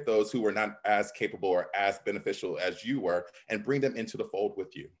forget those who were not as capable or as beneficial as you were, and bring them into the fold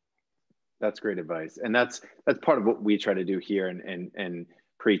with you. That's great advice. And that's part of what we try to do here and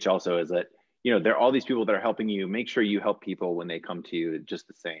preach also, is that, you know, there are all these people that are helping you. Make sure you help people when they come to you just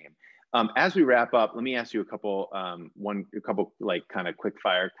the same. As we wrap up, let me ask you a couple like kind of quick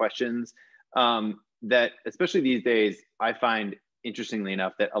fire questions that, especially these days, I find, interestingly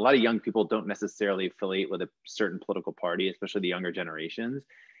enough, that a lot of young people don't necessarily affiliate with a certain political party, especially the younger generations.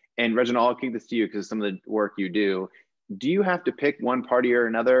 And Reginald, I'll kick this to you because some of the work you do. Do you have to pick one party or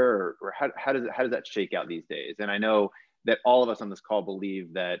another, or how does that shake out these days? And I know that all of us on this call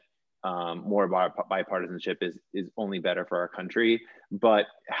believe that more bipartisanship is only better for our country. But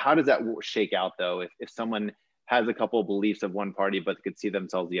how does that shake out, though? If someone has a couple of beliefs of one party but could see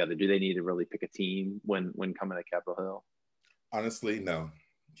themselves the other, do they need to really pick a team when coming to Capitol Hill? Honestly, no,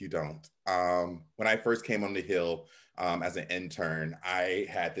 you don't. When I first came on the Hill as an intern, I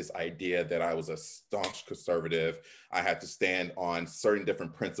had this idea that I was a staunch conservative. I had to stand on certain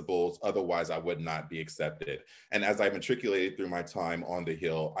different principles, otherwise I would not be accepted. And as I matriculated through my time on the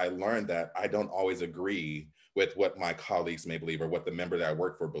Hill, I learned that I don't always agree with what my colleagues may believe or what the member that I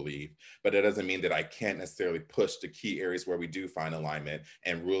work for believe. But it doesn't mean that I can't necessarily push the key areas where we do find alignment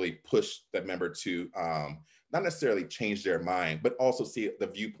and really push that member to not necessarily change their mind, but also see the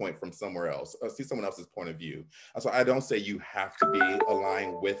viewpoint from somewhere else, see someone else's point of view. So I don't say you have to be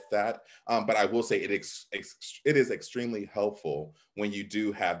aligned with that, but I will say it is extremely helpful when you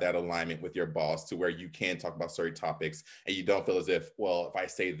do have that alignment with your boss, to where you can talk about certain topics and you don't feel as if, well, if I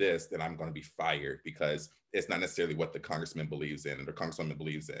say this, then I'm going to be fired, because it's not necessarily what the congressman believes in or the congresswoman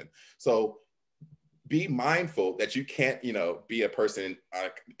believes in. So be mindful that you can't, be a person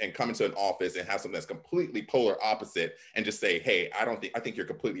and come into an office and have something that's completely polar opposite and just say, hey, I think you're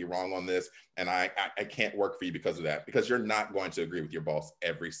completely wrong on this, and I can't work for you because of that, because you're not going to agree with your boss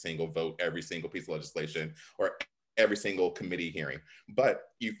every single vote, every single piece of legislation, or every single committee hearing. But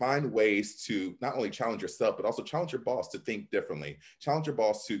you find ways to not only challenge yourself, but also challenge your boss to think differently, challenge your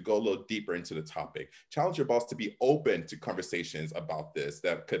boss to go a little deeper into the topic, challenge your boss to be open to conversations about this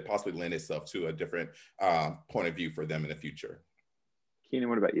that could possibly lend itself to a different point of view for them in the future. Keenan,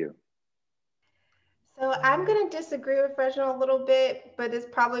 what about you? So I'm going to disagree with Reginald a little bit, but it's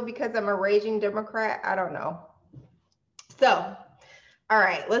probably because I'm a raging Democrat. I don't know. So, all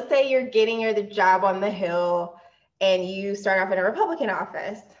right, let's say you're getting the job on the Hill and you start off in a Republican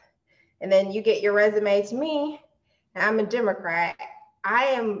office, and then you get your resume to me, and I'm a Democrat. I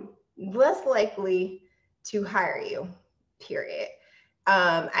am less likely to hire you, period.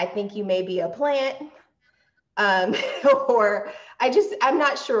 I think you may be a plant, or I'm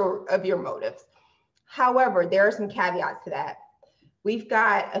not sure of your motives. However, there are some caveats to that. We've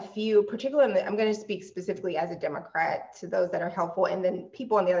got a few, particularly, I'm going to speak specifically as a Democrat to those that are helpful, and then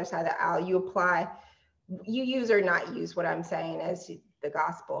people on the other side of the aisle, you use or not use what I'm saying as the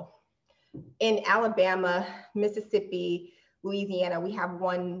gospel. In Alabama, Mississippi, Louisiana, we have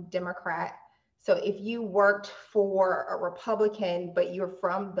one Democrat. So if you worked for a Republican, but you're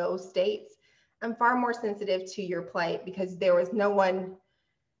from those states, I'm far more sensitive to your plight, because there was no one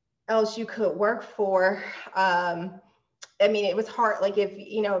else you could work for. It was hard. Like, if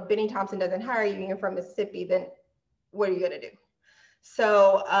Benny Thompson doesn't hire you and you're from Mississippi, then what are you going to do?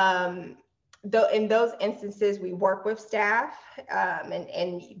 So in those instances, we work with staff,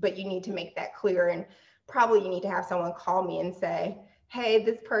 but you need to make that clear, and probably you need to have someone call me and say, hey,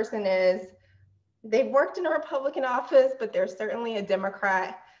 this person they've worked in a Republican office, but they're certainly a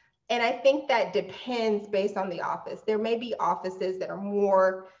Democrat. And I think that depends based on the office. There may be offices that are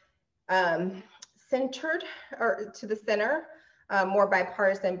more centered or to the center, more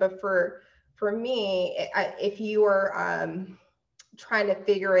bipartisan. But for me, if you are trying to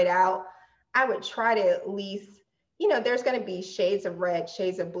figure it out, I would try to at least, there's going to be shades of red,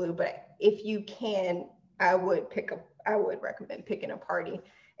 shades of blue. But if you can, I would recommend picking a party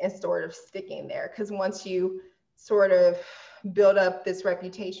and sort of sticking there. Because once you sort of build up this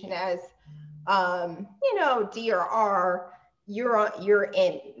reputation as, D or R, you're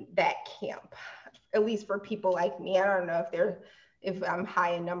in that camp. At least for people like me. I don't know if I'm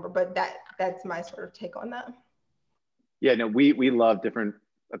high in number, but that's my sort of take on that. Yeah, no, we love different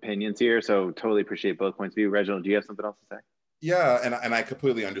opinions here, so totally appreciate both points of view. Reginald, do you have something else to say? Yeah, and I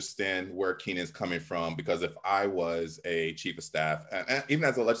completely understand where Keenan's coming from, because if I was a chief of staff, and even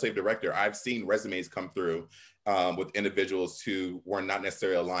as a legislative director, I've seen resumes come through with individuals who were not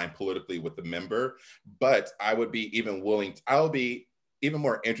necessarily aligned politically with the member, but I would be even willing, I'll be even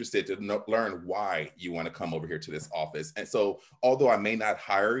more interested to learn why you want to come over here to this office. And so, although I may not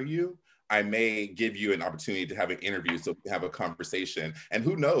hire you, I may give you an opportunity to have an interview so we can have a conversation. And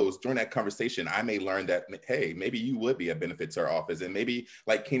who knows, during that conversation, I may learn that, hey, maybe you would be a benefit to our office. And maybe,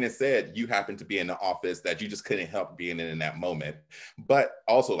 like Keenan said, you happen to be in the office that you just couldn't help being in that moment. But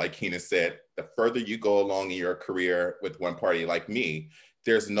also, like Keenan said, the further you go along in your career with one party like me,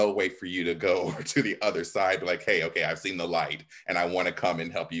 there's no way for you to go over to the other side, like, hey, okay, I've seen the light and I want to come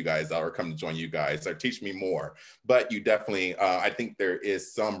and help you guys out, or come to join you guys, or teach me more. But you definitely, I think there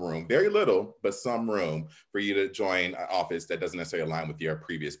is some room, very little, but some room for you to join an office that doesn't necessarily align with your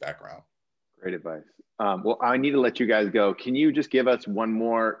previous background. Great advice. Well, I need to let you guys go. Can you just give us one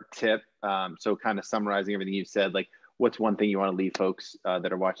more tip? So kind of summarizing everything you've said, like what's one thing you want to leave folks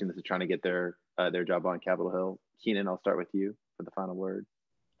that are watching this and trying to get their job on Capitol Hill? Keenan, I'll start with you for the final word.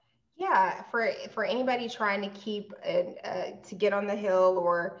 Yeah, for anybody trying to keep to get on the Hill,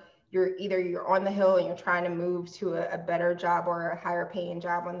 or you're on the Hill and you're trying to move to a better job or a higher paying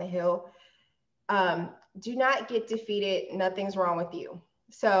job on the Hill, do not get defeated. Nothing's wrong with you.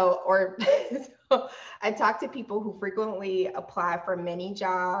 So I talk to people who frequently apply for many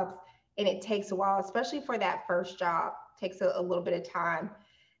jobs, and it takes a while, especially for that first job. It takes a little bit of time,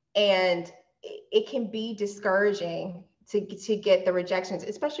 and it can be discouraging to get the rejections,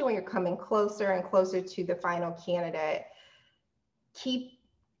 especially when you're coming closer and closer to the final candidate. Keep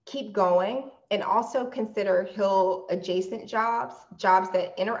going, and also consider Hill adjacent jobs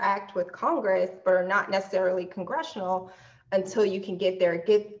that interact with Congress but are not necessarily congressional, until you can get there.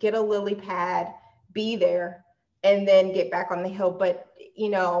 Get a lily pad, be there, and then get back on the Hill. But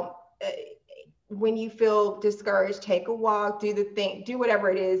when you feel discouraged, take a walk, do whatever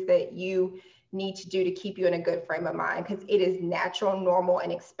it is that you need to do to keep you in a good frame of mind, because it is natural, normal,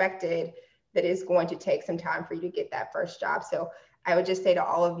 and expected that it's going to take some time for you to get that first job. So I would just say to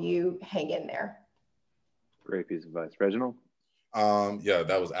all of you, hang in there. Great piece of advice. Reginald? Yeah,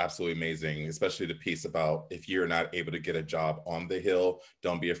 that was absolutely amazing, especially the piece about if you're not able to get a job on the Hill,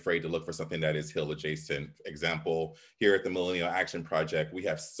 don't be afraid to look for something that is Hill adjacent. Example, here at the Millennial Action Project, we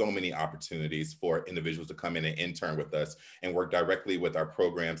have so many opportunities for individuals to come in and intern with us and work directly with our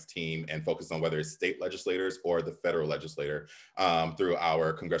programs team and focus on whether it's state legislators or the federal legislator through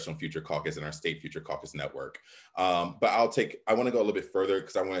our Congressional Future Caucus and our State Future Caucus network. But I want to go a little bit further,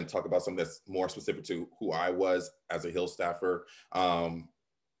 because I want to talk about something that's more specific to who I was as a Hill staffer.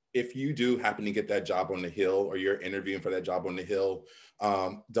 If you do happen to get that job on the Hill, or you're interviewing for that job on the Hill,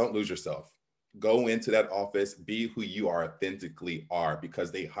 don't lose yourself. Go into that office, be who you authentically are,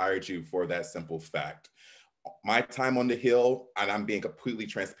 because they hired you for that simple fact. My time on the Hill, and I'm being completely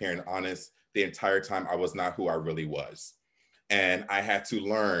transparent and honest, the entire time I was not who I really was. And I had to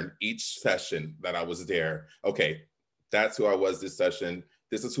learn each session that I was there. Okay, that's who I was this session.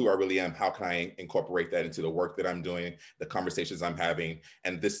 This is who I really am. How can I incorporate that into the work that I'm doing, the conversations I'm having,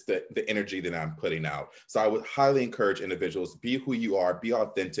 and the energy that I'm putting out? So I would highly encourage individuals, be who you are, be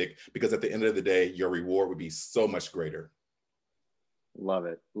authentic, because at the end of the day, your reward would be so much greater. Love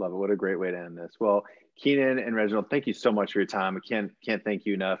it. Love it. What a great way to end this. Well, Keenan and Reginald, thank you so much for your time. I can't thank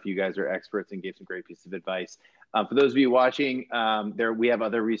you enough. You guys are experts and gave some great pieces of advice. For those of you watching, we have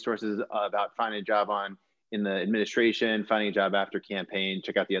other resources about finding a job in the administration, finding a job after campaign.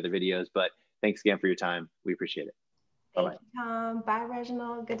 Check out the other videos. But thanks again for your time. We appreciate it. Thank you, Tom. Bye,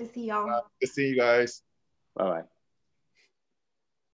 Reginald. Good to see y'all. Good to see you guys. Bye-bye.